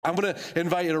I'm going to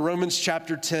invite you to Romans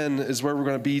chapter 10 is where we're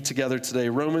going to be together today.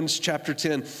 Romans chapter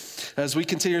 10. As we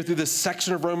continue through this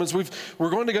section of Romans, we're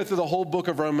going to go through the whole book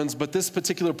of Romans, but this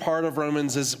particular part of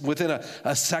Romans is within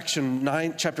a section.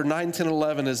 Chapter 9, 10,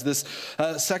 11 is this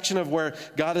section of where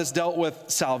God has dealt with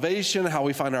salvation, how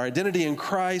we find our identity in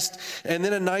Christ. And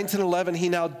then in 9, 10, 11, he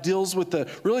now deals with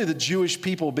the Jewish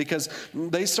people, because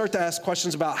they start to ask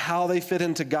questions about how they fit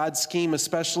into God's scheme,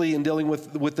 especially in dealing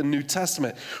with the New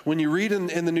Testament. When you read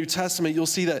in the New Testament, you'll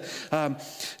see that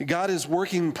God is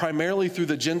working primarily through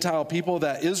the Gentile people,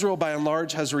 that Israel by and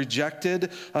large has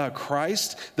rejected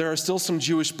Christ. There are still some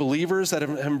Jewish believers that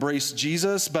have embraced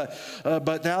Jesus, but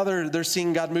now they're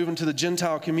seeing God move into the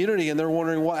Gentile community, and they're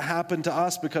wondering what happened to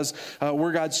us, because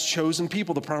we're God's chosen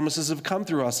people. The promises have come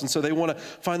through us, and so they want to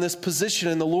find this position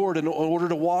in the Lord in order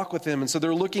to walk with Him. And so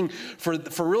they're looking for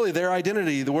really their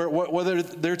identity, what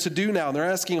they're to do now. And they're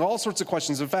asking all sorts of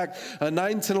questions. In fact,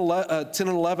 9, 10,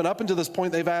 11, up until this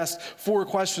point, they've asked 4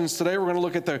 questions. Today, we're going to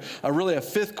look at a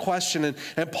fifth question.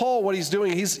 And Paul, what he's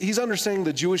doing, he's understanding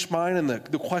the Jewish mind and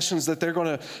the questions that are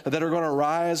going to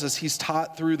arise as he's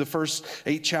taught through the first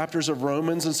 8 chapters of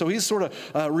Romans. And so he's sort of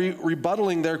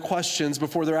rebuttaling their questions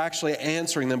before they're actually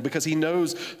answering them, because he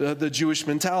knows the Jewish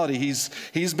mentality.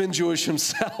 He's been Jewish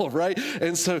himself, right?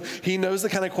 And so he knows the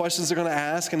kind of questions they're going to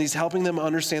ask, and he's helping them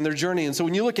understand their journey. And so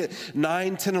when you look at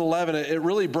 9, 10, and 11, it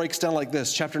really breaks down like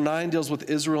this. Chapter 9 deals with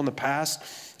Israel in the past.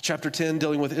 Chapter 10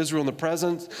 dealing with Israel in the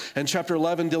present, and chapter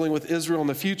 11 dealing with Israel in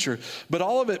the future. But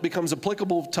all of it becomes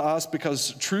applicable to us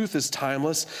because truth is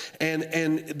timeless, and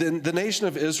the nation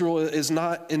of Israel is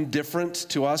not indifferent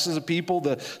to us as a people.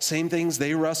 The same things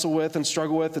they wrestle with and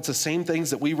struggle with, it's the same things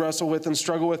that we wrestle with and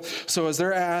struggle with. So as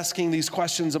they're asking these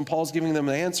questions and Paul's giving them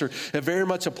an answer, it very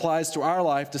much applies to our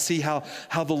life to see how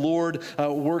the Lord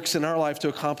works in our life to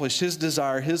accomplish His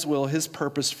desire, His will, His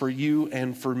purpose for you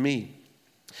and for me.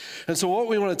 And so what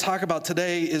we want to talk about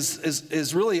today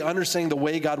is really understanding the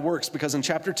way God works, because in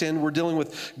chapter 10, we're dealing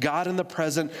with God in the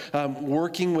present,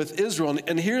 working with Israel.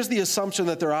 And here's the assumption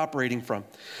that they're operating from.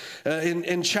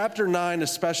 In chapter 9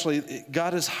 especially,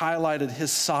 God has highlighted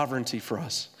His sovereignty for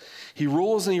us. He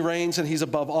rules and He reigns, and He's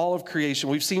above all of creation.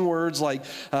 We've seen words like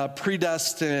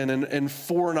predestined and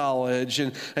foreknowledge,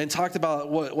 and talked about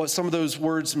what some of those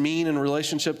words mean in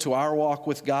relationship to our walk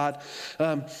with God.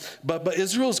 But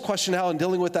Israel's question now in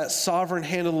dealing with that sovereign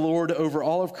hand of the Lord over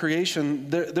all of creation,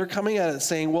 they're coming at it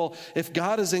saying, well, if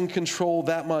God is in control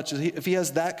that much, if He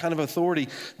has that kind of authority,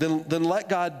 then let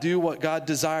God do what God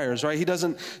desires, right? He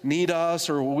doesn't need us,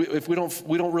 or if we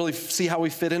don't really see how we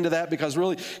fit into that, because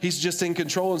really He's just in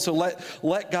control. And so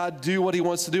let God do what He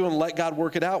wants to do, and let God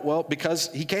work it out, well,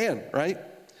 because He can, right?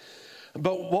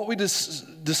 But what we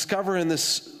discover in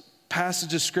this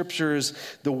passage of Scripture is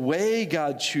the way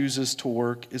God chooses to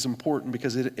work is important,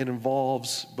 because it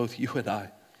involves both you and I.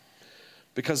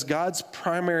 Because God's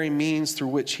primary means through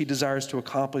which He desires to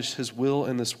accomplish His will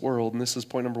in this world, and this is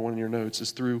point number 1 in your notes,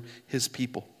 is through His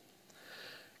people.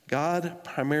 God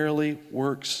primarily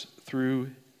works through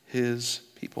His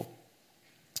people.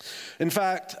 In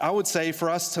fact, I would say for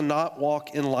us to not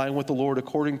walk in line with the Lord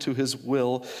according to His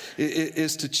will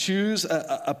is to choose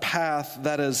a path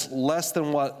that is less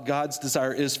than what God's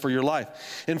desire is for your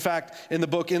life. In fact, in the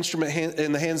book Instrument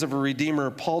in the Hands of a Redeemer,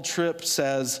 Paul Tripp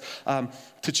says,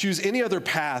 to choose any other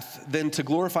path than to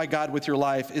glorify God with your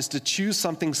life is to choose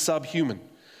something subhuman,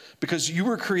 because you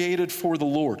were created for the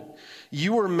Lord.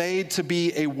 You were made to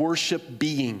be a worship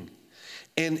being.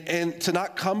 And to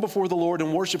not come before the Lord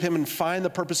and worship Him and find the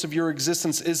purpose of your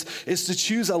existence is to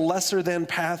choose a lesser than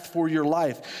path for your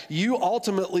life. You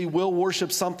ultimately will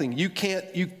worship something. You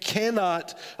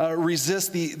cannot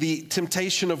resist the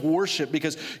temptation of worship,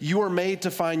 because you are made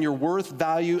to find your worth,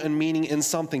 value, and meaning in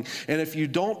something. And if you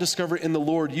don't discover it in the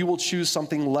Lord, you will choose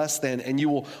something less than, and you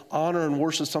will honor and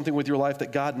worship something with your life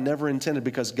that God never intended,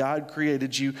 because God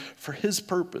created you for His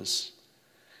purpose.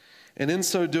 And in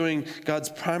so doing, God's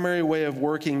primary way of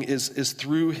working is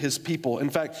through His people. In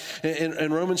fact,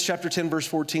 in Romans chapter 10, verse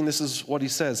 14, this is what he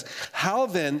says. How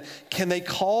then can they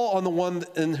call on the one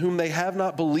in whom they have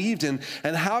not believed in?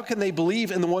 And how can they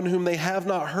believe in the one whom they have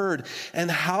not heard? And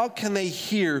how can they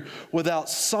hear without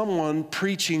someone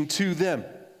preaching to them?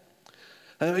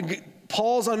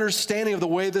 Paul's understanding of the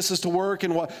way this is to work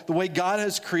and the way God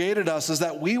has created us is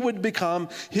that we would become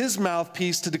His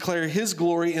mouthpiece to declare His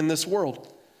glory in this world.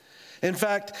 In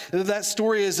fact, that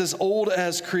story is as old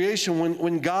as creation.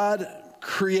 When God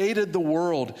created the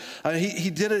world,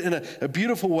 he did it in a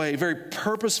beautiful way, very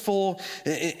purposeful,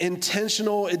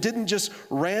 intentional. It didn't just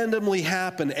randomly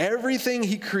happen. Everything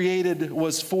He created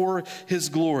was for His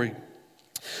glory.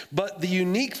 But the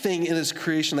unique thing in his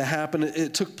creation that happened,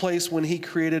 it took place when he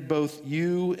created both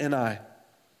you and I.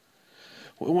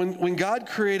 When God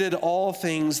created all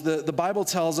things, the Bible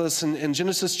tells us in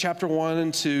Genesis chapter 1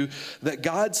 and 2 that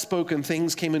God spoke and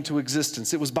things came into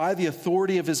existence. It was by the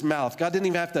authority of his mouth. God didn't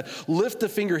even have to lift a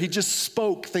finger. He just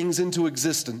spoke things into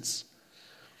existence.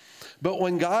 But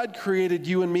when God created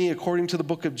you and me, according to the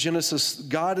book of Genesis,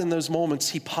 God in those moments,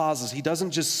 he pauses. He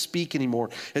doesn't just speak anymore.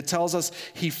 It tells us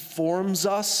he forms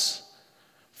us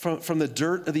from the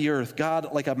dirt of the earth.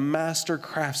 God, like a master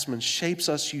craftsman, shapes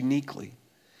us uniquely.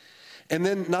 And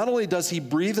then not only does he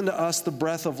breathe into us the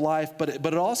breath of life, but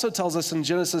it also tells us in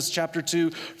Genesis chapter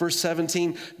 2, verse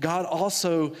 17, God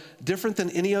also, different than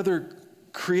any other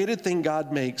created thing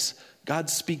God makes, God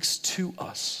speaks to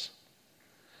us.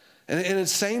 And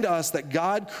it's saying to us that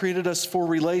God created us for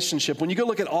relationship. When you go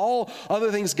look at all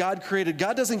other things God created,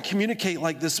 God doesn't communicate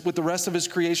like this with the rest of his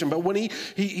creation. But when he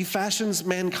fashions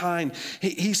mankind,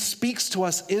 he speaks to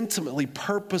us intimately,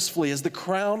 purposefully, as the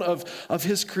crown of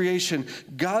his creation,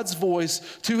 God's voice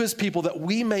to his people that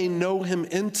we may know him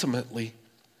intimately.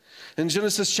 In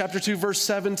Genesis chapter 2, verse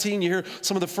 17, you hear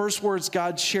some of the first words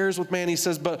God shares with man. He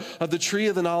says, but of the tree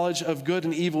of the knowledge of good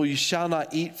and evil you shall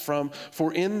not eat from,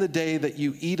 for in the day that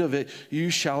you eat of it, you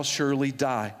shall surely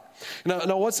die.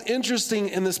 Now what's interesting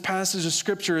in this passage of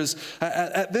scripture is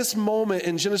at this moment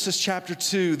in Genesis chapter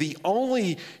 2, the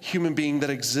only human being that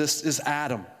exists is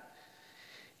Adam.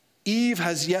 Eve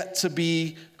has yet to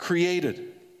be created.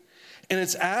 And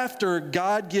it's after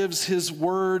God gives his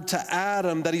word to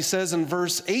Adam that he says in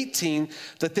verse 18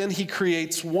 that then he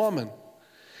creates woman.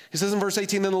 He says in verse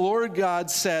 18, then the Lord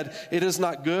God said, it is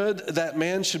not good that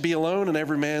man should be alone. And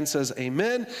every man says,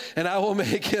 amen. And I will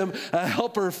make him a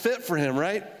helper fit for him,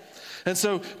 right? And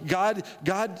so God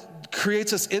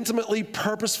creates us intimately,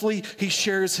 purposefully. He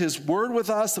shares his word with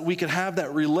us that we can have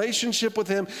that relationship with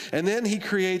him. And then he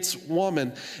creates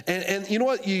woman. And you know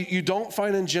what you don't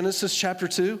find in Genesis chapter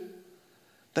 2?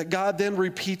 That God then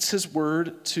repeats his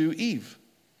word to Eve.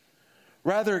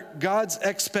 Rather, God's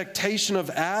expectation of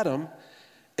Adam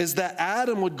is that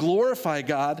Adam would glorify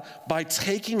God by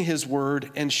taking his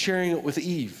word and sharing it with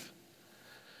Eve.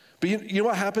 But you know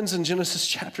what happens in Genesis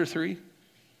chapter 3?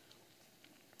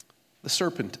 The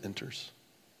serpent enters.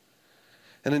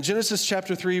 And in Genesis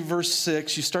chapter 3, verse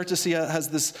 6, you start to see how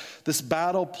this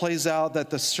battle plays out, that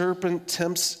the serpent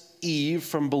tempts Eve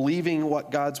from believing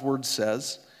what God's word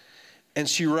says. And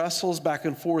she wrestles back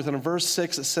and forth. And in verse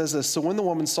 6, it says this, so when the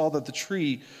woman saw that the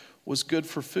tree was good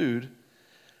for food,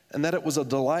 and that it was a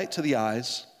delight to the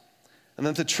eyes, and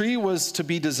that the tree was to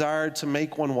be desired to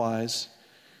make one wise,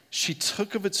 she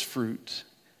took of its fruit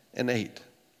and ate.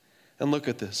 And look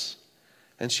at this.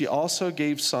 And she also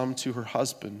gave some to her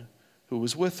husband who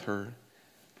was with her,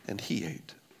 and he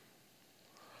ate.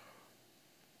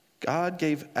 God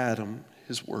gave Adam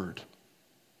his word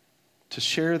to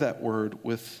share that word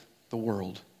with the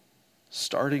world,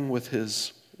 starting with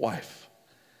his wife.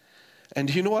 And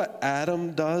do you know what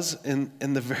Adam does in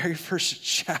the very first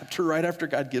chapter, right after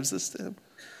God gives this to him?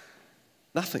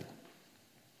 Nothing.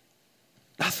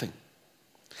 Nothing.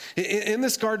 In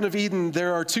this Garden of Eden,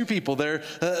 there are two people. There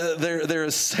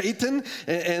is Satan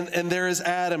and there is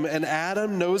Adam. And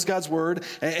Adam knows God's word,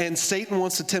 and Satan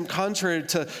wants to tempt contrary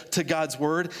to God's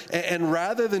word. And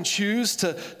rather than choose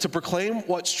to proclaim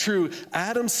what's true,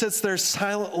 Adam sits there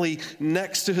silently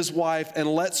next to his wife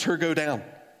and lets her go down,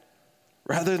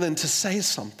 rather than to say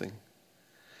something.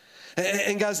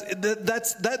 And guys,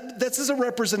 that's a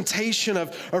representation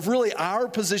of really our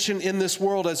position in this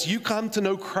world as you come to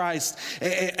know Christ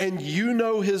and you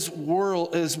know his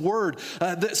word.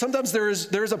 Sometimes there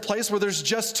is a place where there's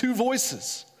just two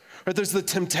voices. Right? There's the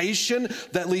temptation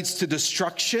that leads to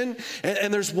destruction,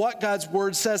 and there's what God's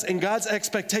word says. And God's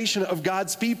expectation of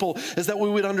God's people is that we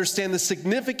would understand the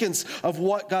significance of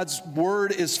what God's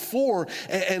word is for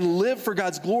and live for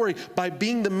God's glory by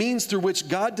being the means through which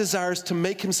God desires to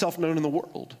make himself known in the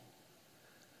world.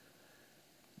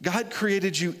 God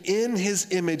created you in his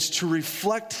image to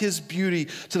reflect his beauty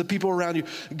to the people around you.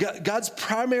 God's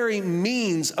primary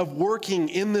means of working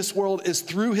in this world is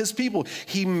through his people.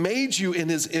 He made you in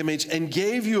his image and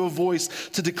gave you a voice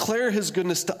to declare his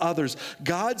goodness to others.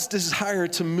 God's desire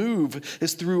to move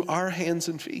is through our hands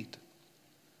and feet.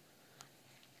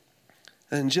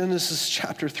 And in Genesis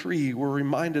chapter 3, we're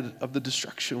reminded of the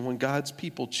destruction when God's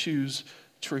people choose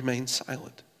to remain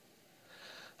silent.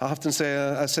 I often say,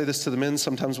 I say this to the men,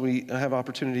 sometimes we have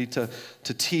opportunity to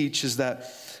teach, is that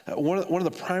one of the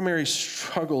primary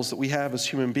struggles that we have as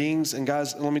human beings, and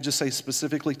guys, let me just say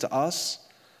specifically to us,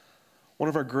 one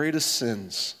of our greatest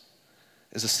sins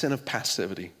is a sin of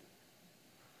passivity.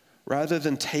 rather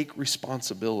than take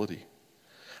responsibility.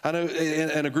 I know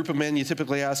in a group of men, you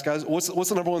typically ask guys, what's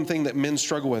the number one thing that men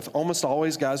struggle with? Almost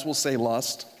always, guys will say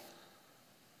lust.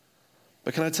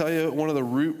 But can I tell you one of the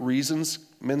root reasons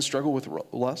men struggle with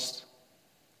lust?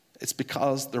 It's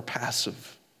because they're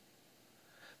passive.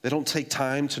 They don't take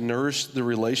time to nourish the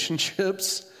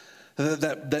relationships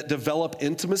that develop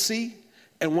intimacy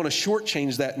and want to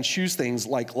shortchange that and choose things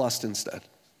like lust instead.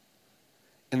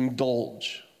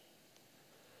 Indulge.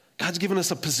 God's given us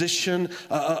a position,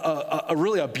 a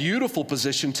really beautiful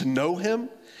position to know him.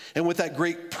 And with that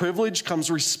great privilege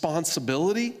comes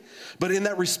responsibility. But in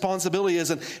that responsibility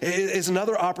is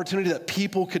another opportunity that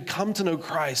people could come to know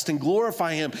Christ and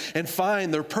glorify him and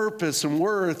find their purpose and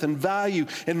worth and value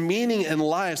and meaning in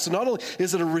life. So not only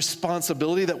is it a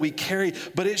responsibility that we carry,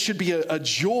 but it should be a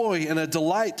joy and a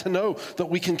delight to know that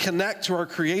we can connect to our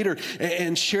Creator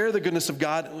and share the goodness of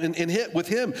God with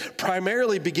him,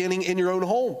 primarily beginning in your own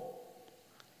home.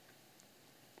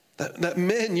 That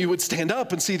men, you would stand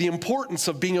up and see the importance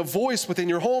of being a voice within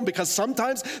your home, because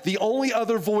sometimes the only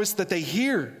other voice that they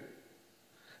hear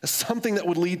is something that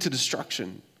would lead to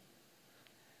destruction.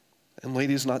 And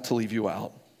ladies, not to leave you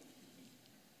out,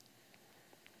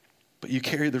 but you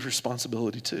carry the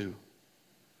responsibility too.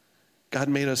 God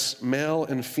made us male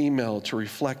and female to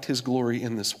reflect his glory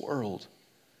in this world.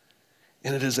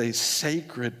 And it is a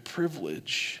sacred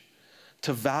privilege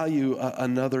to value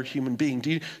another human being.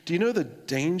 Do you know the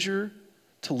danger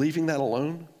to leaving that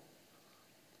alone?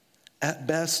 At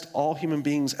best, all human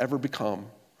beings ever become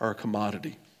are a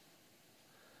commodity.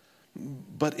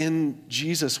 But in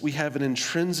Jesus, we have an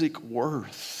intrinsic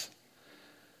worth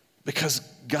because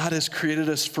God has created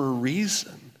us for a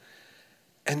reason.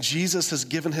 And Jesus has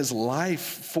given his life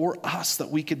for us that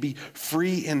we could be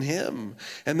free in him.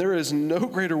 And there is no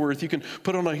greater worth you can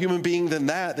put on a human being than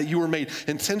that you were made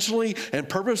intentionally and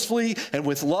purposefully and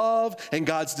with love and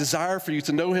God's desire for you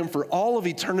to know him for all of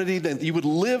eternity, that you would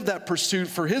live that pursuit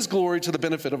for his glory to the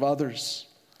benefit of others.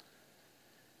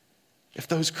 If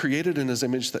those created in his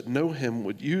image that know him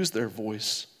would use their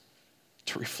voice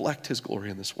to reflect his glory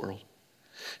in this world.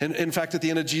 And in fact, at the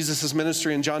end of Jesus'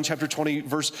 ministry in John chapter 20,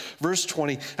 verse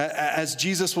 20, as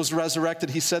Jesus was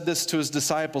resurrected, he said this to his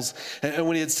disciples. And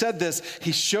when he had said this,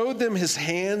 he showed them his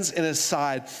hands and his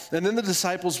side. And then the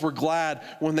disciples were glad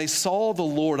when they saw the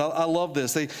Lord. I love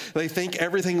this. They think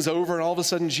everything's over, and all of a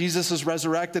sudden Jesus is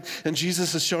resurrected, and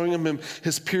Jesus is showing them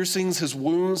his piercings, his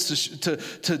wounds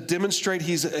to demonstrate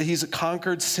he's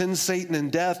conquered sin, Satan,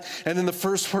 and death. And then the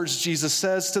first words Jesus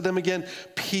says to them again,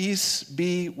 peace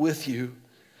be with you.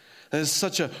 That is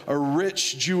such a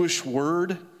rich Jewish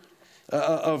word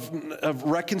of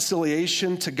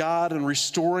reconciliation to God and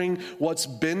restoring what's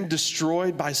been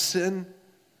destroyed by sin.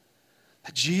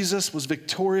 That Jesus was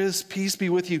victorious, peace be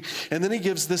with you. And then he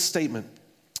gives this statement,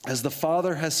 as the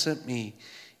Father has sent me,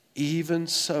 even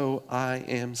so I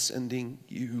am sending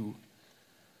you.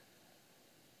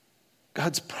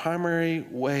 God's primary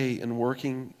way in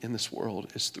working in this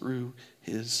world is through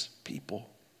his people.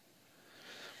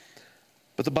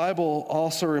 But the Bible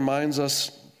also reminds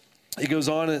us, it goes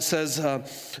on and it says,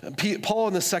 Paul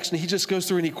in this section, he just goes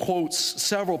through and he quotes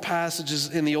several passages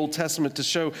in the Old Testament to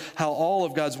show how all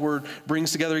of God's word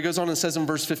brings together. He goes on and says in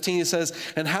verse 15, he says,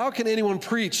 and how can anyone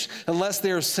preach unless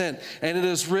they are sent? And it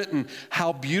is written,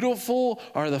 how beautiful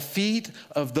are the feet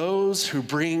of those who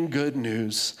bring good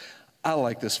news. I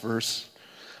like this verse.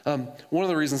 One of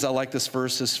the reasons I like this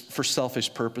verse is for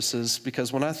selfish purposes,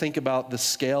 because when I think about the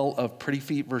scale of pretty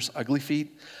feet versus ugly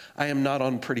feet, I am not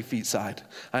on pretty feet side.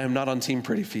 I am not on team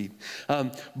pretty feet.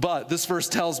 But this verse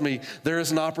tells me there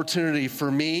is an opportunity for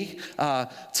me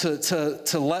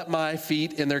to let my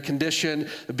feet in their condition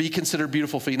be considered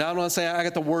beautiful feet. Now, I'm not saying I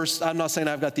got the worst. I'm not saying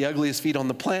I've got the ugliest feet on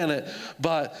the planet.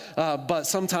 But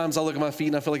sometimes I look at my feet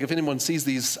and I feel like if anyone sees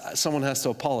these, someone has to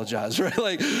apologize, right?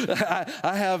 Like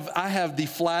I have the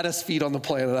flattest feet on the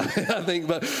planet, I think.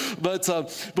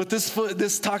 But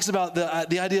this talks about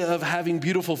the idea of having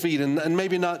beautiful feet, and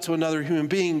maybe not to another human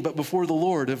being, but before the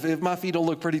Lord. If my feet don't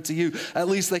look pretty to you, at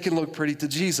least they can look pretty to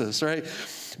Jesus, right?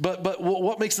 But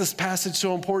what makes this passage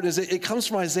so important is it comes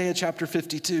from Isaiah chapter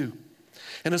 52.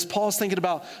 And as Paul's thinking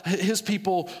about his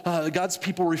people, God's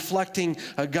people reflecting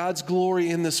God's glory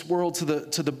in this world to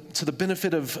the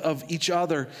benefit of each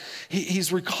other,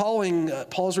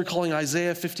 Paul's recalling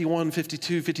Isaiah 51,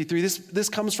 52, 53. This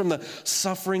comes from the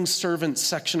suffering servant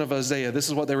section of Isaiah. This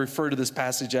is what they refer to this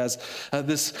passage as.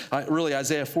 Really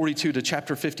Isaiah 42 to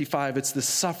chapter 55. It's the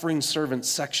suffering servant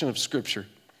section of Scripture.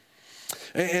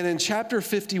 And in chapter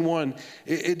 51,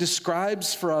 it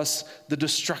describes for us the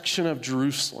destruction of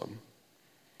Jerusalem.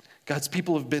 God's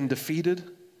people have been defeated.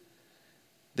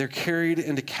 They're carried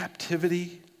into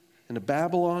captivity into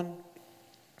Babylon.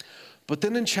 But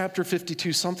then in chapter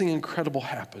 52, something incredible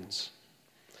happens.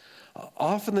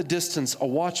 Off in the distance, a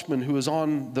watchman who is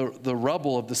on the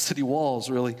rubble of the city walls,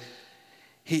 really,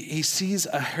 he sees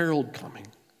a herald coming,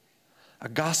 a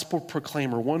gospel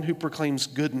proclaimer, one who proclaims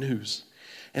good news.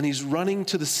 And he's running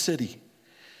to the city,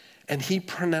 and he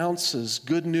pronounces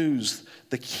good news.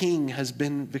 The king has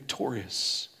been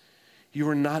victorious. You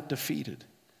are not defeated.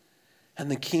 And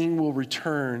the king will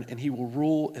return, and he will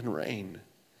rule and reign.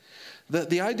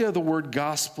 The idea of the word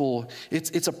gospel,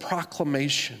 it's a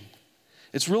proclamation.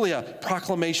 It's really a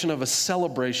proclamation of a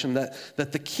celebration that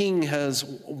the king has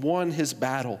won his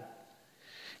battle.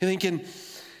 I think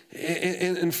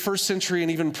in first century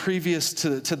and even previous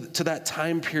to that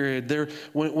time period,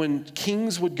 when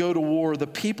kings would go to war, the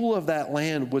people of that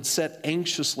land would sit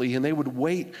anxiously and they would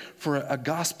wait for a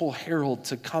gospel herald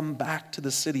to come back to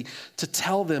the city to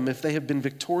tell them if they have been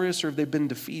victorious or if they've been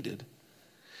defeated.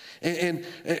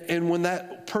 And when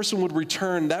that person would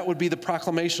return, that would be the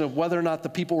proclamation of whether or not the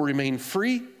people remain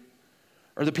free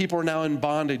or the people are now in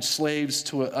bondage, slaves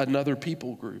to another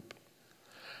people group.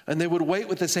 And they would wait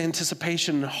with this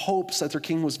anticipation and hopes that their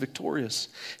king was victorious.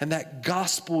 And that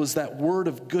gospel is that word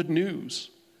of good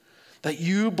news, that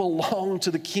you belong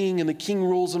to the king and the king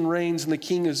rules and reigns and the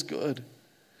king is good.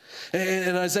 And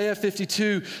in Isaiah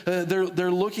 52,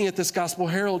 they're looking at this gospel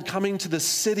herald coming to the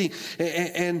city,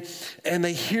 and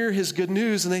they hear his good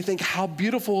news, and they think, how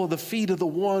beautiful are the feet of the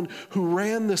one who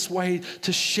ran this way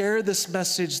to share this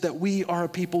message that we are a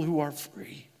people who are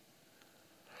free.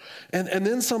 And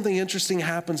then something interesting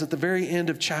happens at the very end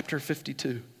of chapter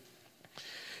 52.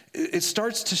 It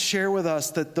starts to share with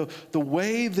us that the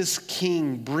way this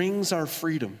king brings our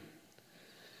freedom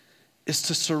is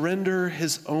to surrender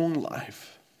his own life.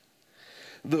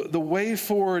 The way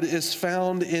forward is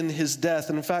found in his death.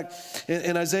 And in fact,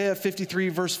 in Isaiah 53,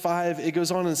 verse 5, it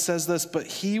goes on and says this, but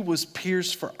he was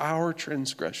pierced for our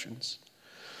transgressions,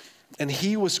 and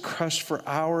he was crushed for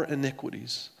our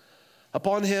iniquities.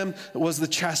 Upon him was the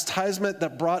chastisement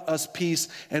that brought us peace,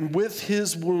 and with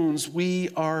his wounds we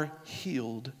are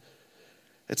healed.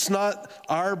 It's not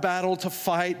our battle to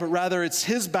fight, but rather it's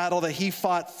his battle that he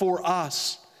fought for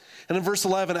us. And in verse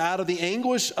 11, out of the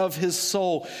anguish of his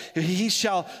soul, he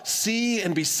shall see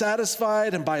and be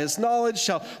satisfied, and by his knowledge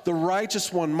shall the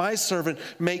righteous one, my servant,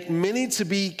 make many to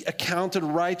be accounted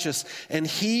righteous, and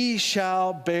he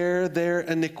shall bear their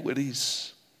iniquities.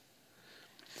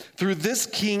 Through this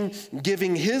king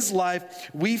giving his life,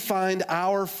 we find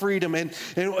our freedom. And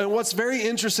what's very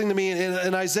interesting to me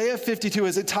in Isaiah 52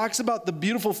 is it talks about the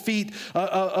beautiful feet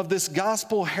of this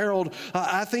gospel herald.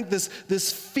 I think this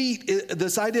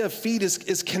idea of feet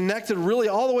is connected really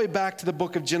all the way back to the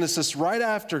book of Genesis, right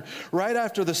after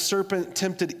the serpent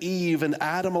tempted Eve and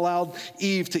Adam allowed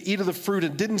Eve to eat of the fruit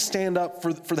and didn't stand up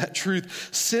for that truth.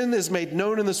 Sin is made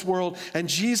known in this world, and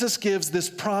Jesus gives this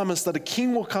promise that a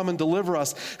king will come and deliver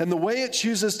us. And the way it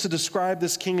chooses to describe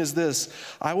this king is this: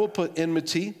 I will put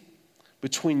enmity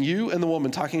between you and the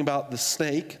woman, talking about the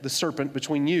snake, the serpent,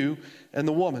 between you and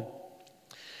the woman,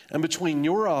 and between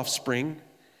your offspring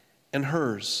and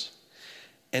hers.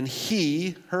 And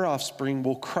he, her offspring,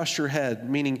 will crush your head,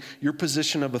 meaning your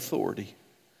position of authority,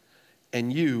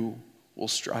 and you will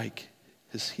strike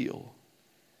his heel.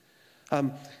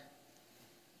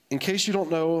 In case you don't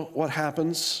know what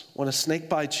happens when a snake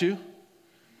bites you,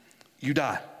 you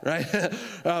die, right?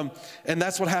 And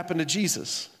that's what happened to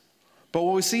Jesus. But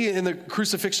what we see in the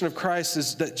crucifixion of Christ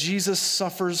is that Jesus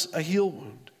suffers a heel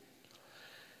wound.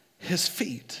 His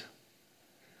feet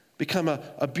become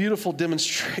a beautiful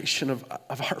demonstration of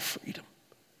our freedom.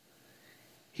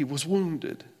 He was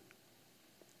wounded,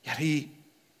 yet he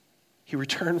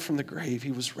returned from the grave.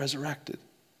 He was resurrected.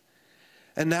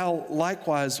 And now,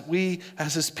 likewise, we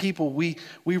as his people, we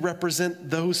represent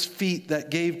those feet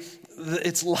that gave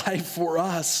its life for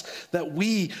us, that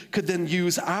we could then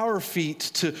use our feet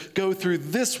to go through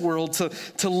this world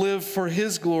to live for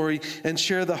his glory and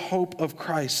share the hope of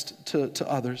Christ to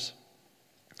others.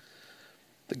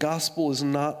 The gospel is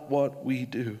not what we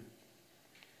do,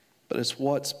 but it's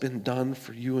what's been done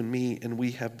for you and me, and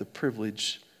we have the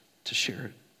privilege to share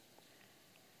it.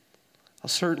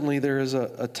 Certainly there is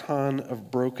a ton of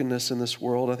brokenness in this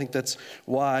world. I think that's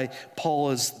why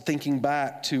Paul is thinking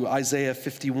back to Isaiah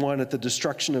 51 at the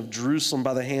destruction of Jerusalem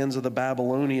by the hands of the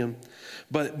Babylonian.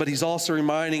 But he's also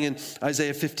reminding in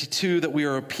Isaiah 52 that we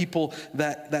are a people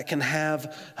that can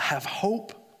have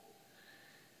hope.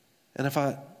 And if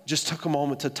I just took a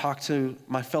moment to talk to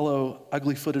my fellow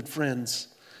ugly-footed friends,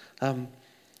 to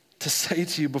say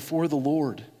to you before the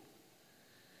Lord,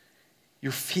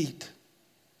 your feet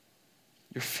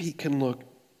can look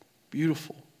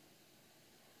beautiful.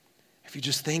 If you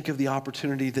just think of the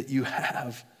opportunity that you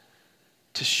have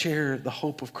to share the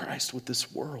hope of Christ with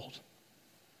this world.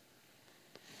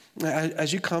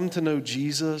 As you come to know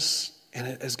Jesus and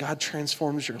as God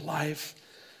transforms your life,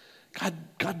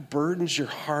 God burdens your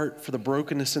heart for the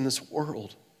brokenness in this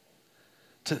world.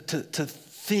 To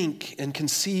think and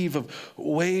conceive of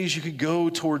ways you could go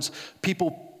towards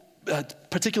people,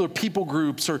 particular people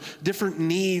groups or different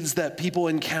needs that people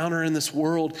encounter in this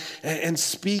world, and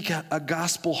speak a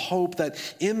gospel hope that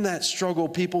in that struggle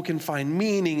people can find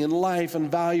meaning and life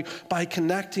and value by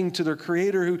connecting to their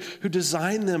Creator who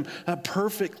designed them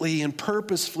perfectly and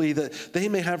purposefully, that they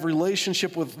may have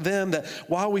relationship with them, that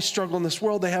while we struggle in this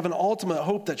world, they have an ultimate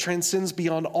hope that transcends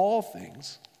beyond all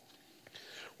things.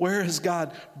 Where has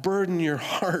God burdened your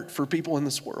heart for people in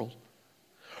this world?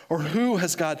 Or who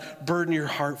has God burdened your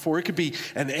heart for? It could be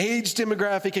an age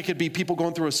demographic. It could be people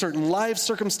going through a certain life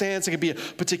circumstance. It could be a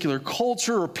particular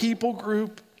culture or people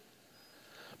group.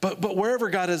 But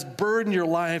wherever God has burdened your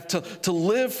life to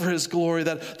live for his glory,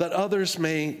 that others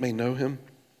may know him.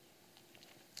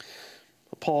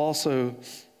 Paul also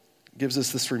gives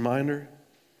us this reminder.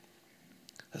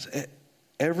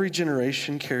 Every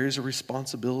generation carries a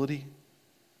responsibility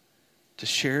to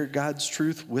share God's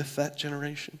truth with that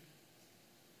generation.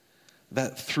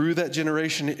 That through that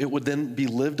generation, it would then be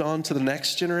lived on to the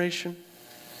next generation.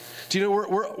 Do you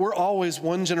know, we're always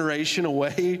one generation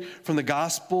away from the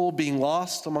gospel being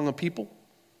lost among a people?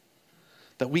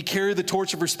 That we carry the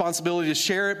torch of responsibility to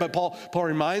share it, but Paul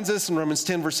reminds us in Romans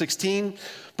 10, verse 16,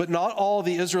 but not all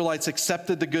the Israelites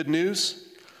accepted the good news.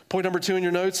 Point number 2 in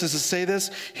your notes is to say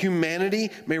this: humanity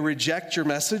may reject your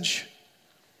message.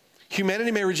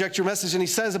 Humanity may reject your message, and he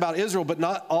says about Israel, but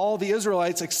not all the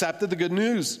Israelites accepted the good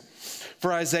news.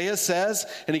 For Isaiah says,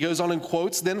 and he goes on and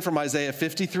quotes then from Isaiah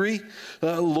 53,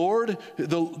 the Lord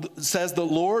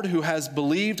who has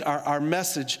believed our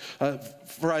message.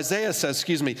 For Isaiah says,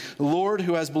 the Lord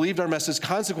who has believed our message.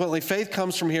 Consequently, faith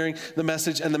comes from hearing the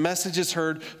message, and the message is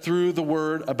heard through the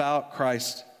word about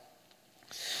Christ.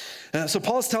 So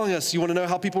Paul is telling us, you want to know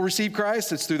how people receive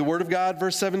Christ? It's through the word of God,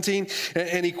 verse 17.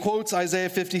 And he quotes Isaiah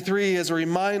 53 as a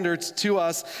reminder to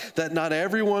us that not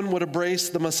everyone would embrace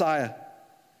the Messiah.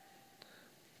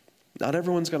 Not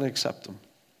everyone's going to accept him.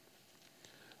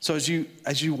 So as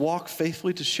you walk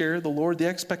faithfully to share the Lord, the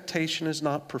expectation is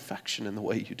not perfection in the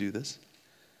way you do this.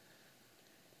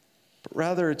 But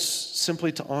rather it's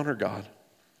simply to honor God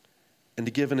and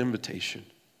to give an invitation.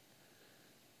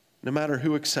 No matter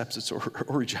who accepts it or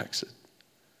rejects it.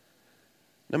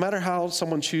 No matter how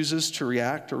someone chooses to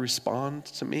react or respond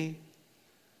to me,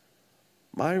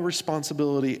 my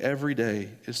responsibility every day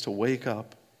is to wake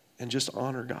up and just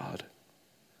honor God.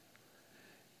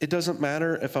 It doesn't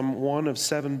matter if I'm one of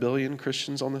 7 billion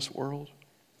Christians on this world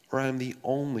or I'm the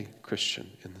only Christian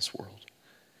in this world.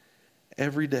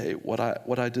 Every day, what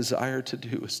I desire to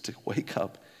do is to wake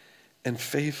up and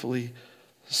faithfully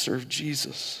serve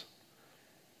Jesus.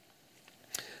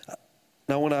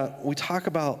 Now, when we talk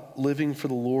about living for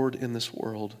the Lord in this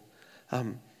world, I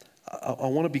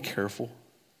want to be careful.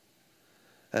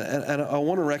 And I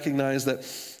want to recognize that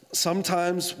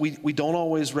sometimes we don't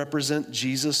always represent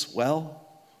Jesus well.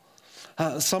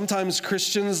 Sometimes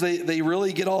Christians, they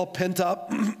really get all pent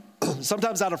up,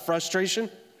 sometimes out of frustration.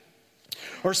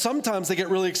 Or sometimes they get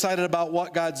really excited about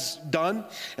what God's done,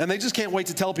 and they just can't wait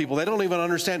to tell people. They don't even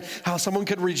understand how someone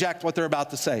could reject what they're about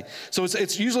to say. So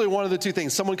it's usually one of the two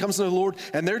things. Someone comes to the Lord,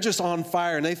 and they're just on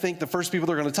fire, and they think the first people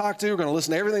they're going to talk to are going to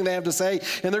listen to everything they have to say,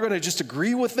 and they're going to just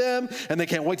agree with them, and they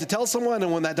can't wait to tell someone,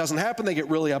 and when that doesn't happen, they get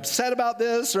really upset about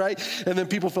this, right? And then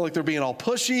people feel like they're being all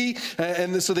pushy,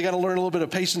 and so they got to learn a little bit of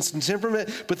patience and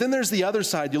temperament. But then there's the other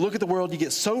side. You look at the world, you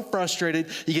get so frustrated,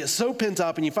 you get so pent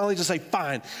up, and you finally just say,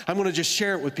 fine, I'm going to just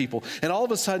share it with people. And all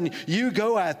of a sudden, you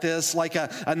go at this like a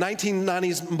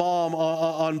 1990s mom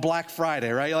on Black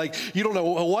Friday, right? Like, you don't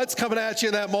know what's coming at you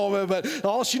in that moment, but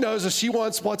all she knows is she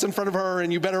wants what's in front of her,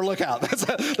 and you better look out. That's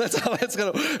how that's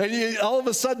going to. And all of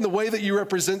a sudden, the way that you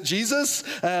represent Jesus,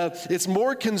 it's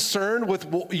more concerned with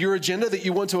your agenda that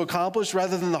you want to accomplish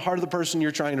rather than the heart of the person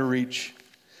you're trying to reach.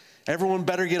 Everyone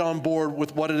better get on board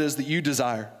with what it is that you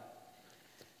desire.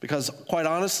 Because quite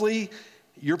honestly,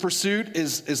 your pursuit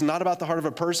is not about the heart of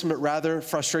a person, but rather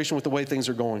frustration with the way things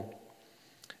are going.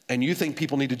 And you think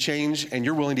people need to change, and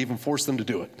you're willing to even force them to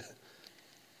do it.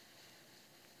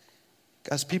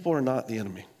 Guys, people are not the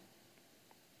enemy.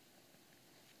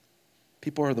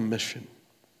 People are the mission.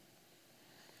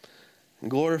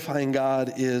 And glorifying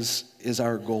God is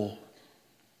our goal.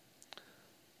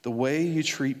 The way you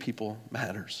treat people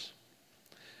matters.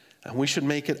 And we should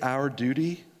make it our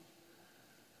duty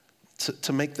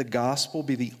to make the gospel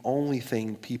be the only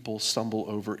thing people stumble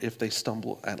over, if they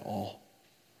stumble at all.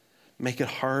 Make it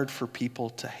hard for people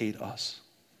to hate us.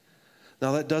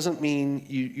 Now, that doesn't mean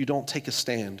you don't take a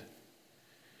stand.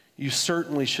 You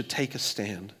certainly should take a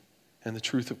stand in the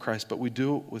truth of Christ, but we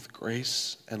do it with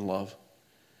grace and love.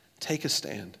 Take a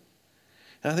stand.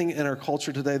 And I think in our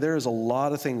culture today, there is a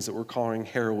lot of things that we're calling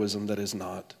heroism that is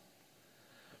not.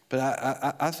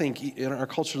 But I think in our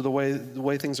culture, the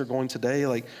way things are going today,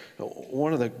 like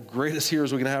one of the greatest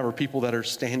heroes we can have are people that are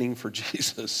standing for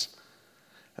Jesus.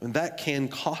 I mean, that can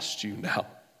cost you now.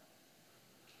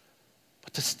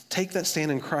 But to take that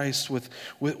stand in Christ with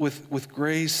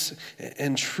grace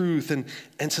and truth,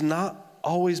 and to not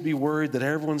always be worried that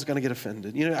everyone's going to get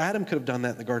offended. You know, Adam could have done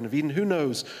that in the Garden of Eden. Who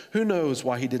knows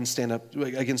why he didn't stand up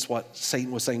against what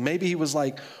Satan was saying? Maybe he was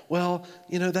like, well,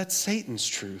 you know, that's Satan's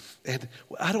truth, and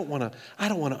I don't want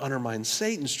to undermine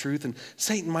Satan's truth, and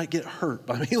Satan might get hurt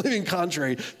by me living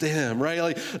contrary to him,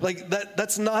 right? Like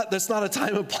that's not a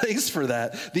time and place for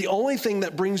that. The only thing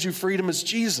that brings you freedom is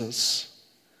Jesus.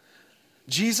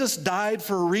 Jesus died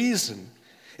for a reason.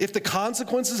 If the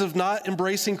consequences of not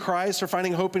embracing Christ or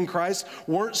finding hope in Christ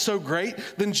weren't so great,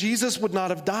 then Jesus would not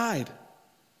have died.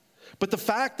 But the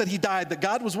fact that he died, that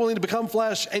God was willing to become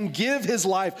flesh and give his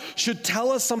life, should tell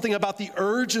us something about the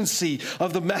urgency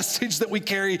of the message that we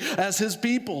carry as his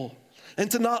people.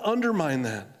 And to not undermine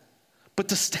that, but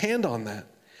to stand on that.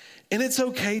 And it's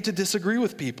okay to disagree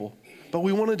with people, but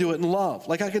we want to do it in love.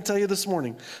 Like I can tell you this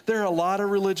morning, there are a lot of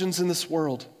religions in this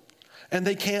world, and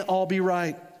they can't all be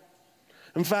right.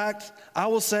 In fact, I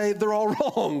will say they're all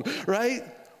wrong, right?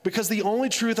 Because the only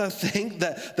truth I think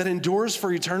that endures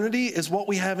for eternity is what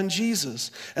we have in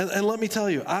Jesus. And let me tell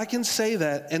you, I can say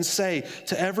that and say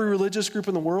to every religious group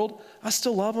in the world, I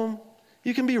still love them.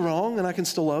 You can be wrong and I can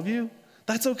still love you.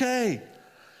 That's okay.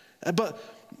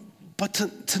 But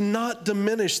to not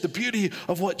diminish the beauty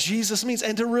of what Jesus means,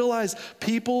 and to realize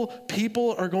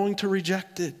people are going to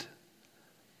reject it.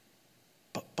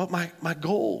 But my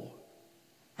goal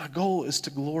is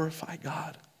to glorify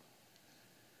God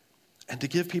and to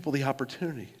give people the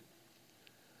opportunity.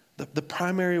 The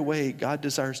primary way God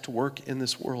desires to work in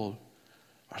this world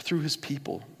are through his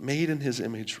people, made in his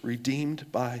image,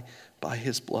 redeemed by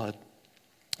his blood.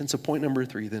 And so point number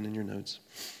 3 then in your notes.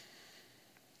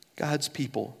 God's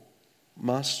people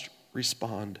must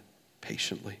respond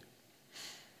patiently.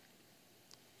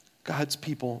 God's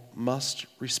people must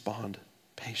respond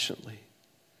patiently.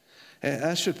 And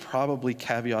I should probably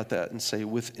caveat that and say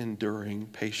with enduring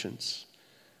patience.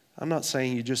 I'm not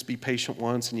saying you just be patient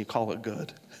once and you call it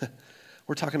good.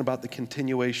 We're talking about the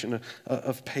continuation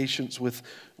of patience with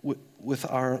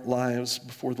our lives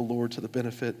before the Lord to the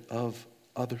benefit of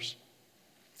others.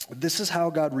 This is how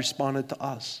God responded to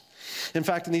us. In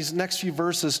fact, in these next few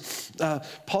verses,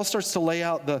 Paul starts to lay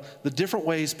out the different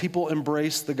ways people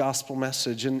embrace the gospel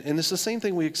message. And it's the same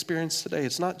thing we experience today.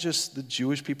 It's not just the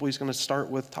Jewish people he's going to start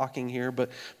with talking here,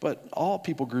 but all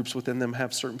people groups within them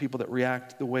have certain people that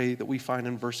react the way that we find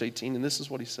in verse 18. And this is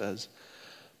what he says.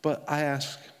 But I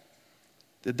ask,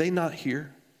 did they not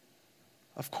hear?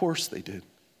 Of course they did.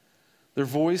 Their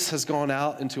voice has gone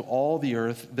out into all the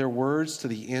earth, their words to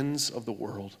the ends of the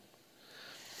world.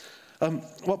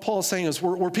 What Paul is saying is,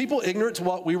 were people ignorant to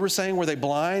what we were saying? Were they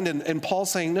blind? And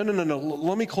Paul's saying, no.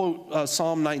 Let me quote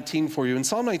Psalm 19 for you. And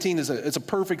Psalm 19 is a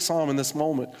perfect psalm in this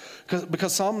moment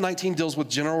because Psalm 19 deals with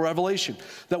general revelation,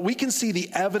 that we can see the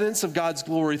evidence of God's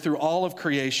glory through all of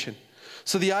creation.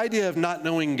 So the idea of not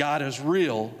knowing God is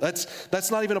real,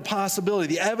 that's not even a possibility.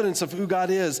 The evidence of who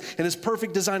God is and his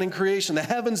perfect design in creation. The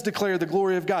heavens declare the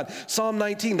glory of God. Psalm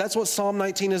 19, that's what Psalm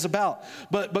 19 is about.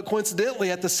 But coincidentally,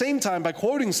 at the same time, by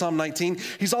quoting Psalm 19,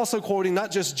 he's also quoting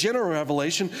not just general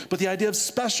revelation, but the idea of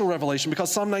special revelation,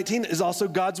 because Psalm 19 is also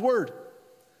God's word.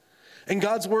 And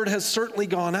God's word has certainly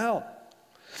gone out.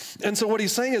 And so what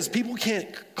he's saying is people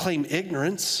can't claim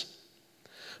ignorance.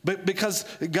 But because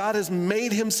God has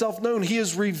made himself known, he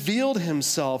has revealed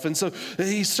himself. And so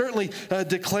he certainly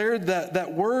declared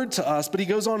that word to us. But he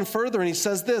goes on further and he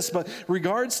says this, but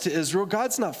regards to Israel,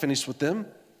 God's not finished with them.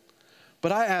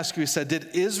 But I ask you, he said,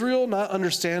 did Israel not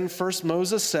understand? First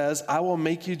Moses says, I will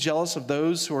make you jealous of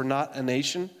those who are not a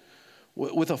nation.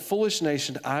 With a foolish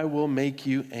nation, I will make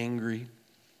you angry.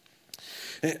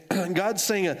 And God's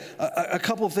saying a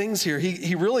couple of things here.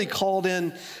 He really called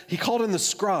in the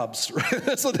scrubs, right?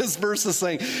 That's what this verse is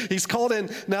saying. He's called in,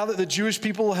 now that the Jewish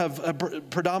people have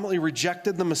predominantly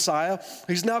rejected the Messiah,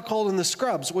 he's now called in the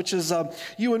scrubs, which is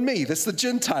you and me. That's the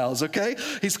Gentiles, okay?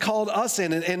 He's called us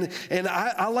in. And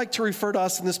I like to refer to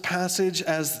us in this passage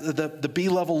as the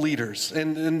B-level leaders.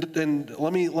 And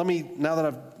let me, now that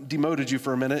I've demoted you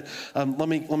for a minute, let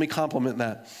me compliment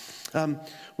that.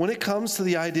 When it comes to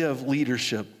the idea of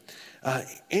leadership,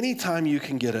 anytime you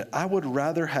can get it, I would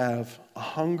rather have a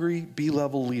hungry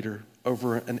B-level leader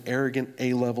over an arrogant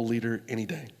A-level leader any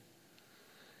day.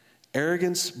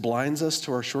 Arrogance blinds us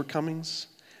to our shortcomings,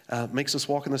 makes us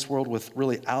walk in this world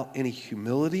without any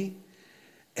humility,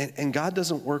 and God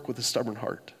doesn't work with a stubborn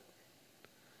heart.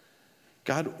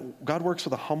 God works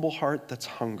with a humble heart that's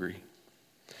hungry.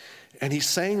 And he's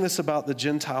saying this about the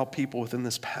Gentile people within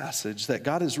this passage, that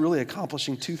God is really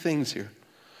accomplishing two things here.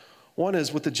 One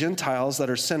is with the Gentiles that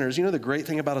are sinners. You know the great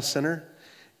thing about a sinner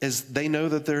is they know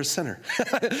that they're a sinner.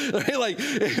 Right? Like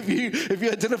if you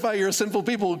identify you're a sinful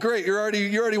people, great, you're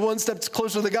already one step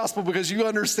closer to the gospel because you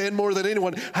understand more than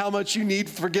anyone how much you need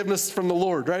forgiveness from the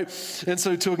Lord, right? And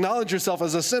so to acknowledge yourself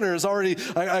as a sinner is already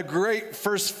a great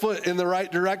first foot in the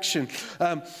right direction.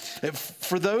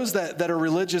 For those that are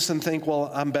religious and think, well,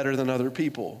 I'm better than other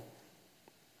people,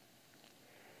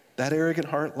 that arrogant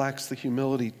heart lacks the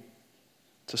humility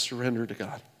to surrender to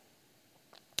God.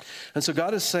 And so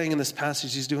God is saying in this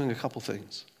passage, he's doing a couple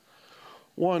things.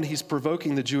 One, he's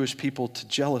provoking the Jewish people to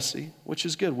jealousy, which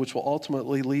is good, which will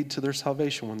ultimately lead to their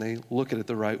salvation when they look at it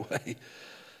the right way.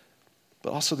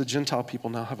 But also the Gentile people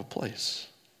now have a place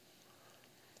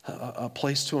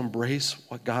to embrace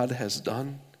what God has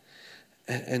done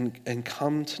and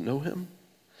come to know him.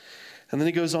 And then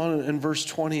he goes on in verse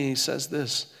 20, he says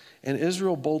this, and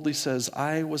Israel boldly says,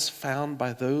 I was found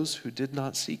by those who did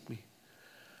not seek me.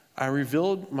 I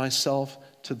revealed myself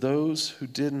to those who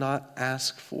did not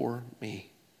ask for me.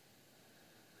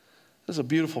 This is a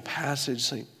beautiful passage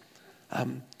saying,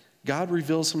 God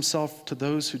reveals himself to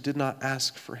those who did not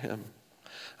ask for him.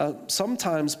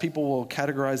 Sometimes people will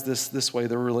categorize this way,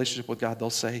 their relationship with God. They'll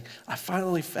say, I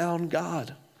finally found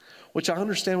God, which I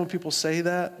understand when people say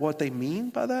that, what they mean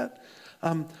by that.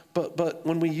 But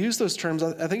when we use those terms,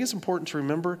 I think it's important to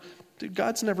remember, dude,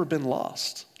 God's never been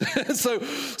lost. So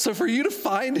for you to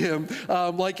find him,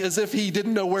 like as if he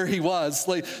didn't know where he was,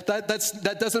 like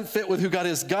that doesn't fit with who God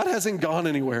is. God hasn't gone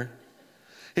anywhere.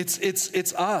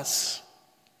 It's us.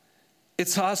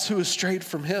 It's us who has strayed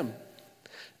from him.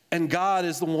 And God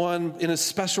is the one in a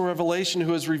special revelation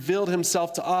who has revealed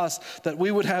himself to us that we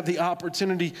would have the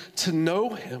opportunity to know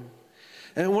him.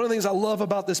 And one of the things I love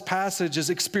about this passage is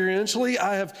experientially,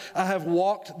 I have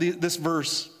walked this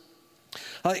verse.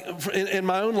 In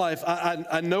my own life,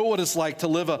 I know what it's like to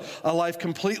live a life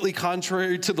completely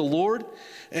contrary to the Lord,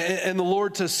 and the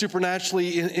Lord to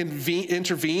supernaturally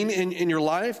intervene in your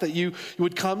life, that you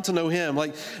would come to know him.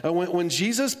 Like when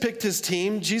Jesus picked his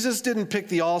team, Jesus didn't pick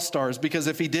the all-stars, because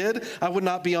if he did, I would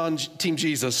not be on Team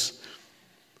Jesus.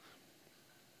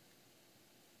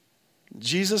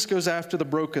 Jesus goes after the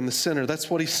broken, the sinner. That's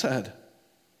what he said.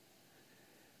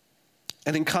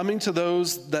 And in coming to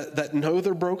those that know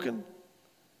they're broken,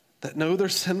 that know they're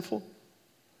sinful,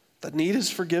 that need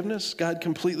his forgiveness, God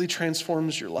completely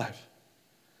transforms your life.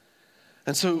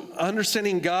 And so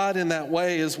understanding God in that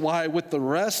way is why with the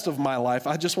rest of my life,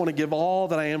 I just want to give all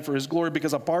that I am for his glory,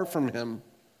 because apart from him,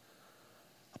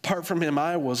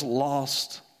 I was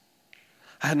lost.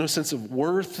 I had no sense of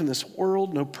worth in this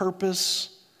world, no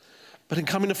purpose. But in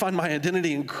coming to find my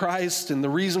identity in Christ and the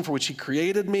reason for which he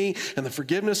created me and the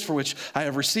forgiveness for which I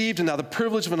have received, and now the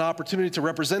privilege of an opportunity to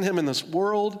represent him in this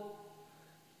world.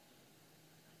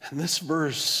 And this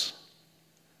verse,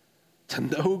 to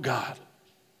know God,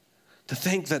 to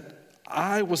think that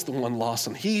I was the one lost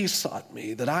and he sought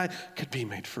me, that I could be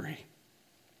made free.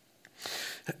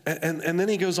 And then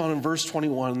he goes on in verse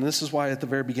 21, and this is why at the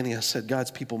very beginning I said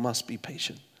God's people must be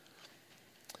patient.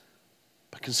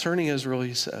 But concerning Israel,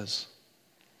 he says,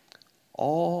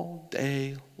 all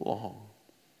day long,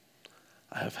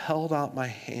 I have held out my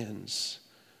hands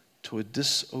to a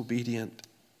disobedient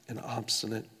and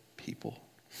obstinate people.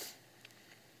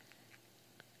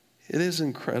 It is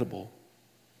incredible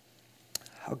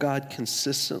how God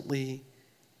consistently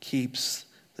keeps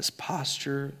this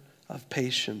posture of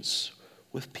patience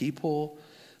with people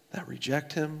that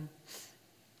reject him,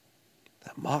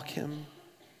 that mock him,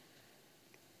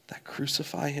 that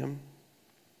crucify him.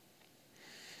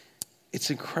 It's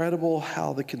incredible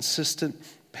how the consistent,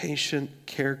 patient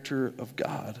character of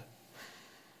God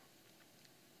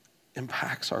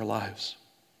impacts our lives.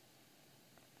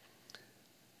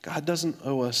 God doesn't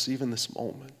owe us even this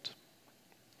moment.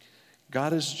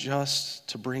 God is just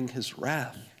to bring his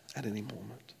wrath at any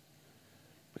moment.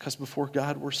 Because before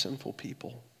God, we're sinful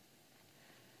people.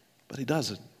 But he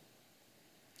doesn't.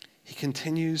 He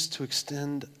continues to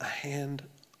extend a hand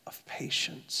of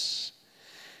patience.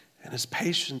 And his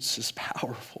patience is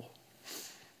powerful.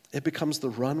 It becomes the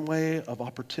runway of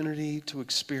opportunity to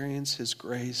experience his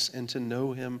grace and to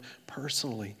know him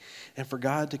personally. And for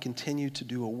God to continue to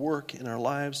do a work in our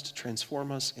lives to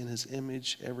transform us in his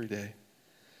image every day.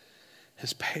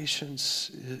 His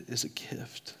patience is a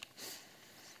gift.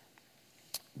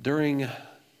 During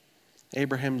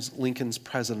Abraham Lincoln's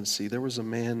presidency, there was a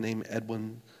man named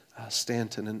Edwin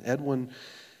Stanton. And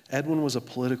Edwin was a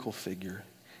political figure,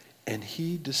 and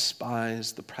he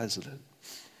despised the president.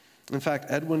 In fact,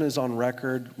 Edwin is on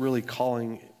record really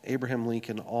calling Abraham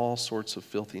Lincoln all sorts of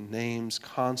filthy names,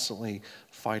 constantly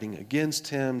fighting against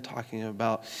him, talking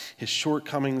about his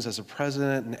shortcomings as a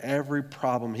president, and every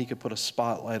problem he could put a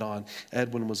spotlight on,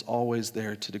 Edwin was always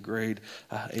there to degrade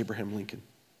Abraham Lincoln.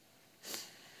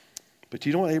 But do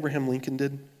you know what Abraham Lincoln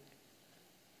did?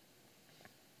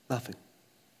 Nothing.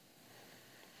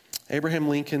 Abraham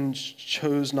Lincoln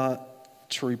chose not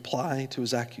to reply to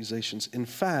his accusations. In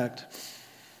fact,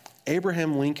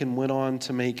 Abraham Lincoln went on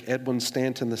to make Edwin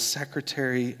Stanton the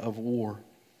Secretary of War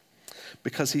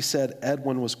because he said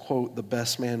Edwin was, quote, the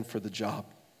best man for the job.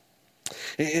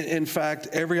 In fact,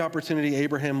 every opportunity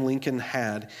Abraham Lincoln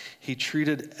had, he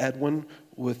treated Edwin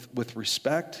with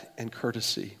respect and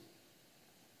courtesy.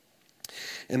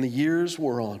 And the years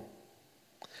wore on.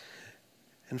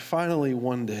 And finally,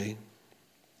 one day,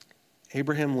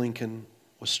 Abraham Lincoln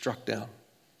was struck down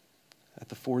at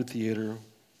the Ford Theater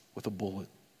with a bullet.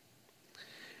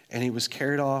 And he was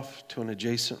carried off to an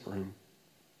adjacent room.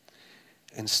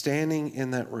 And standing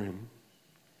in that room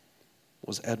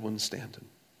was Edwin Stanton.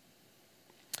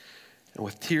 And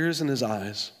with tears in his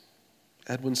eyes,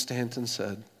 Edwin Stanton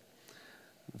said,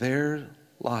 "There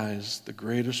lies the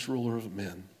greatest ruler of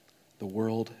men the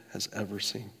world has ever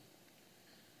seen."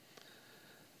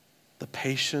 The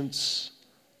patience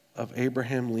of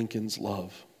Abraham Lincoln's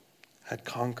love had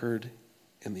conquered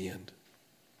in the end.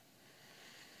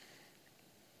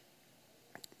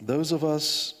 Those of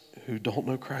us who don't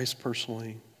know Christ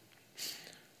personally,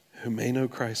 who may know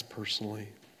Christ personally,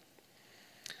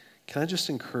 can I just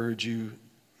encourage you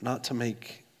not to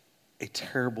make a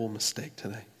terrible mistake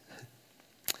today?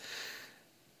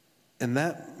 And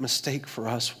that mistake for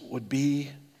us would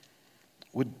be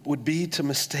to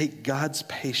mistake God's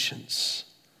patience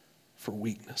for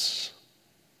weakness.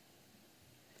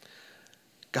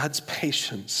 God's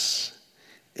patience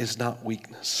is not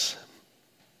weakness.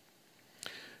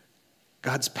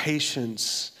 God's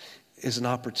patience is an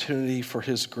opportunity for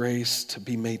his grace to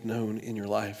be made known in your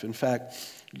life. In fact,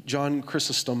 John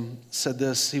Chrysostom said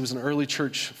this. He was an early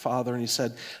church father, and he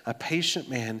said, "A patient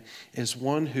man is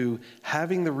one who,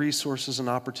 having the resources and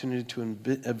opportunity to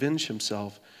avenge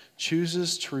himself,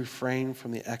 chooses to refrain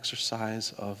from the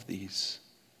exercise of these."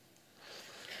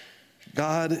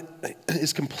 God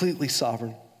is completely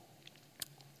sovereign.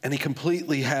 And he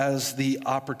completely has the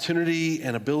opportunity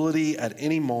and ability at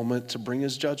any moment to bring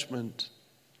his judgment.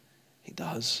 He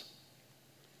does.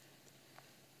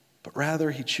 But rather,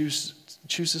 he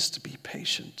chooses to be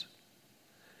patient.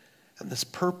 And this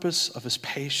purpose of his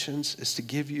patience is to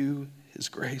give you his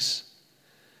grace,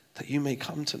 that you may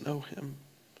come to know him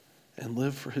and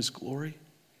live for his glory.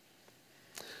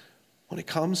 When it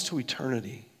comes to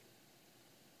eternity,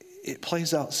 it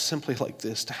plays out simply like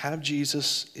this. To have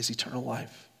Jesus is eternal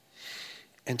life.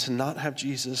 And to not have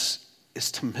Jesus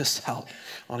is to miss out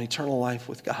on eternal life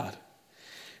with God.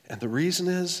 And the reason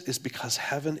is because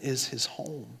heaven is his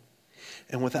home.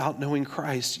 And without knowing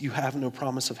Christ, you have no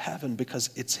promise of heaven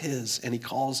because it's his. And he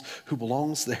calls who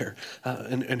belongs there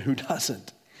and who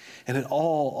doesn't. And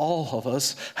all of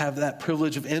us have that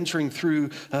privilege of entering through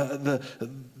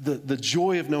the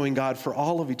joy of knowing God for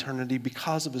all of eternity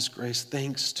because of his grace,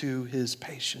 thanks to his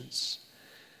patience.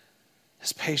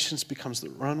 His patience becomes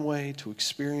the runway to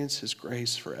experience his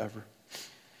grace forever.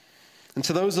 And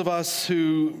to those of us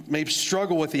who may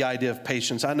struggle with the idea of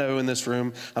patience, I know in this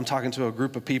room, I'm talking to a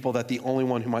group of people that the only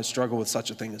one who might struggle with such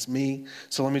a thing is me.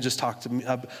 So let me just talk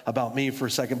about me for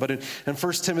a second. But in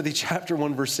 1 Timothy chapter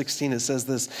 1, verse 16, it says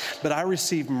this, "But I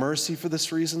received mercy for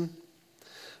this reason,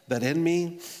 that in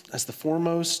me, as the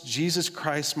foremost, Jesus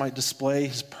Christ might display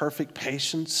his perfect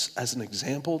patience as an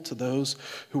example to those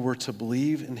who were to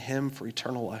believe in him for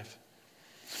eternal life."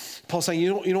 Paul's saying,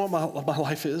 you know what my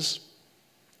life is?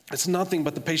 It's nothing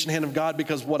but the patient hand of God,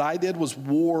 because what I did was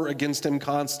war against him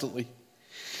constantly.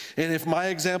 And if my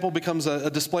example becomes a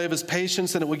display of his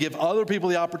patience, then it would give other people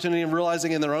the opportunity of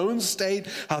realizing in their own state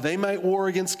how they might war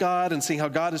against God and seeing how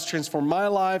God has transformed my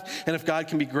life. And if God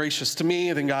can be gracious to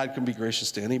me, then God can be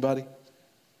gracious to anybody.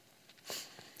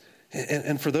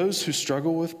 And for those who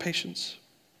struggle with patience,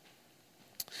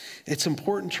 it's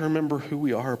important to remember who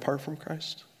we are apart from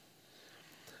Christ.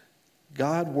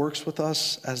 God works with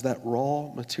us as that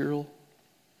raw material,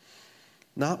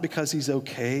 not because he's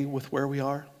okay with where we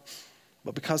are,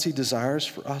 but because he desires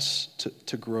for us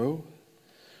to grow.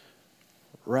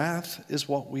 Wrath is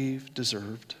what we've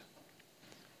deserved.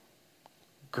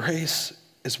 Grace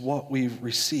is what we've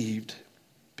received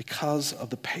because of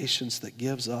the patience that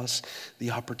gives us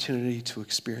the opportunity to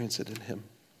experience it in him.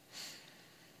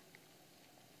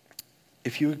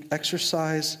 If you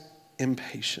exercise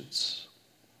impatience,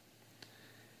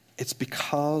 it's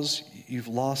because you've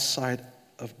lost sight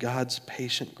of God's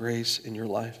patient grace in your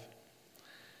life.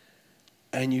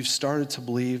 And you've started to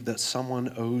believe that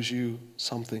someone owes you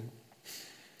something,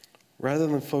 rather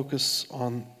than focus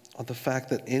on the fact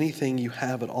that anything you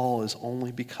have at all is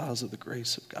only because of the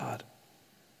grace of God.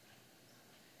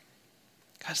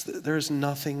 Guys, there is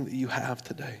nothing that you have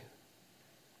today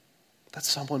that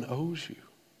someone owes you.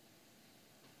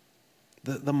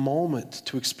 The moment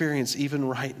to experience, even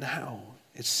right now,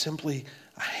 it's simply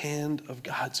a hand of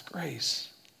God's grace.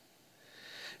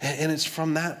 And it's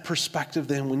from that perspective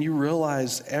then, when you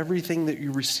realize everything that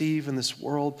you receive in this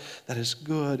world that is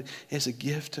good is a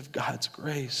gift of God's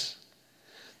grace.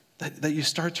 That you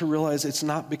start to realize it's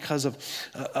not because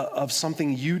of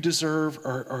something you deserve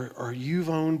or you've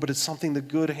owned, but it's something the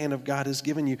good hand of God has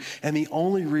given you. And the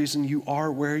only reason you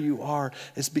are where you are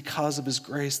is because of his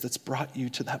grace that's brought you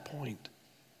to that point.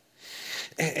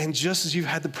 And just as you've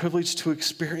had the privilege to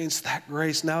experience that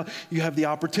grace, now you have the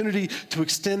opportunity to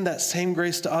extend that same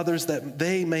grace to others that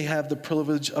they may have the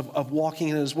privilege of walking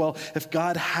in it as well. If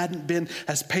God hadn't been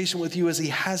as patient with you as he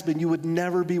has been, you would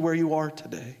never be where you are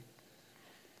today.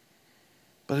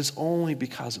 But it's only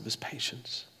because of his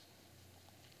patience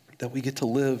that we get to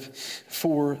live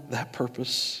for that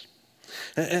purpose.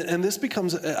 And this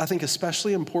becomes, I think,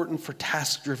 especially important for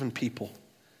task-driven people.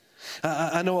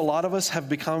 I know a lot of us have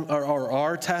become or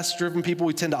are task-driven people.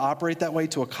 We tend to operate that way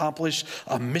to accomplish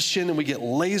a mission, and we get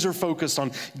laser focused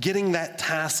on getting that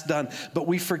task done. But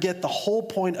we forget the whole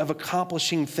point of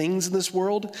accomplishing things in this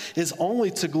world is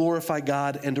only to glorify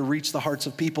God and to reach the hearts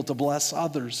of people, to bless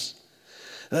others.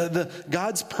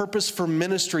 God's purpose for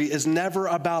ministry is never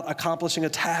about accomplishing a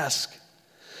task.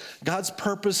 God's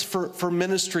purpose for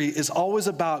ministry is always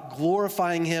about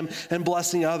glorifying him and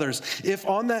blessing others. If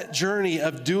on that journey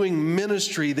of doing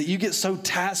ministry that you get so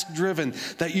task-driven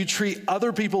that you treat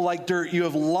other people like dirt, you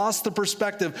have lost the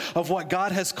perspective of what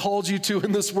God has called you to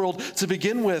in this world to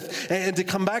begin with, and to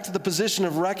come back to the position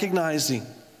of recognizing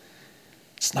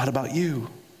it's not about you,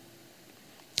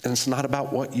 and it's not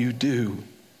about what you do.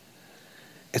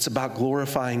 It's about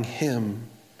glorifying him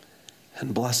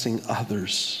and blessing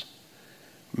others.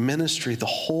 Ministry, the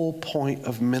whole point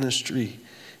of ministry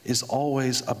is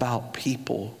always about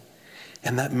people.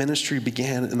 And that ministry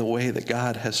began in the way that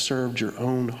God has served your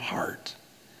own heart.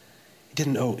 You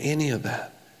didn't owe any of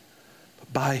that.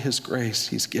 But by his grace,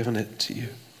 he's given it to you.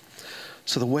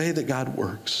 So the way that God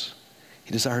works,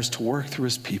 he desires to work through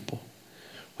his people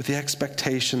with the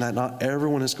expectation that not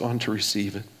everyone is going to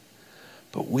receive it.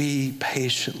 But we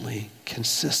patiently,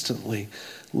 consistently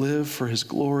live for his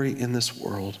glory in this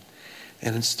world.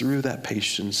 And it's through that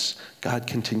patience, God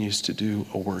continues to do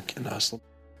a work in us.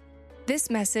 This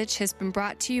message has been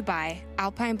brought to you by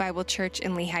Alpine Bible Church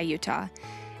in Lehi, Utah.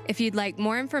 If you'd like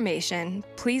more information,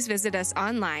 please visit us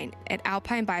online at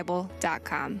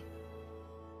alpinebible.com.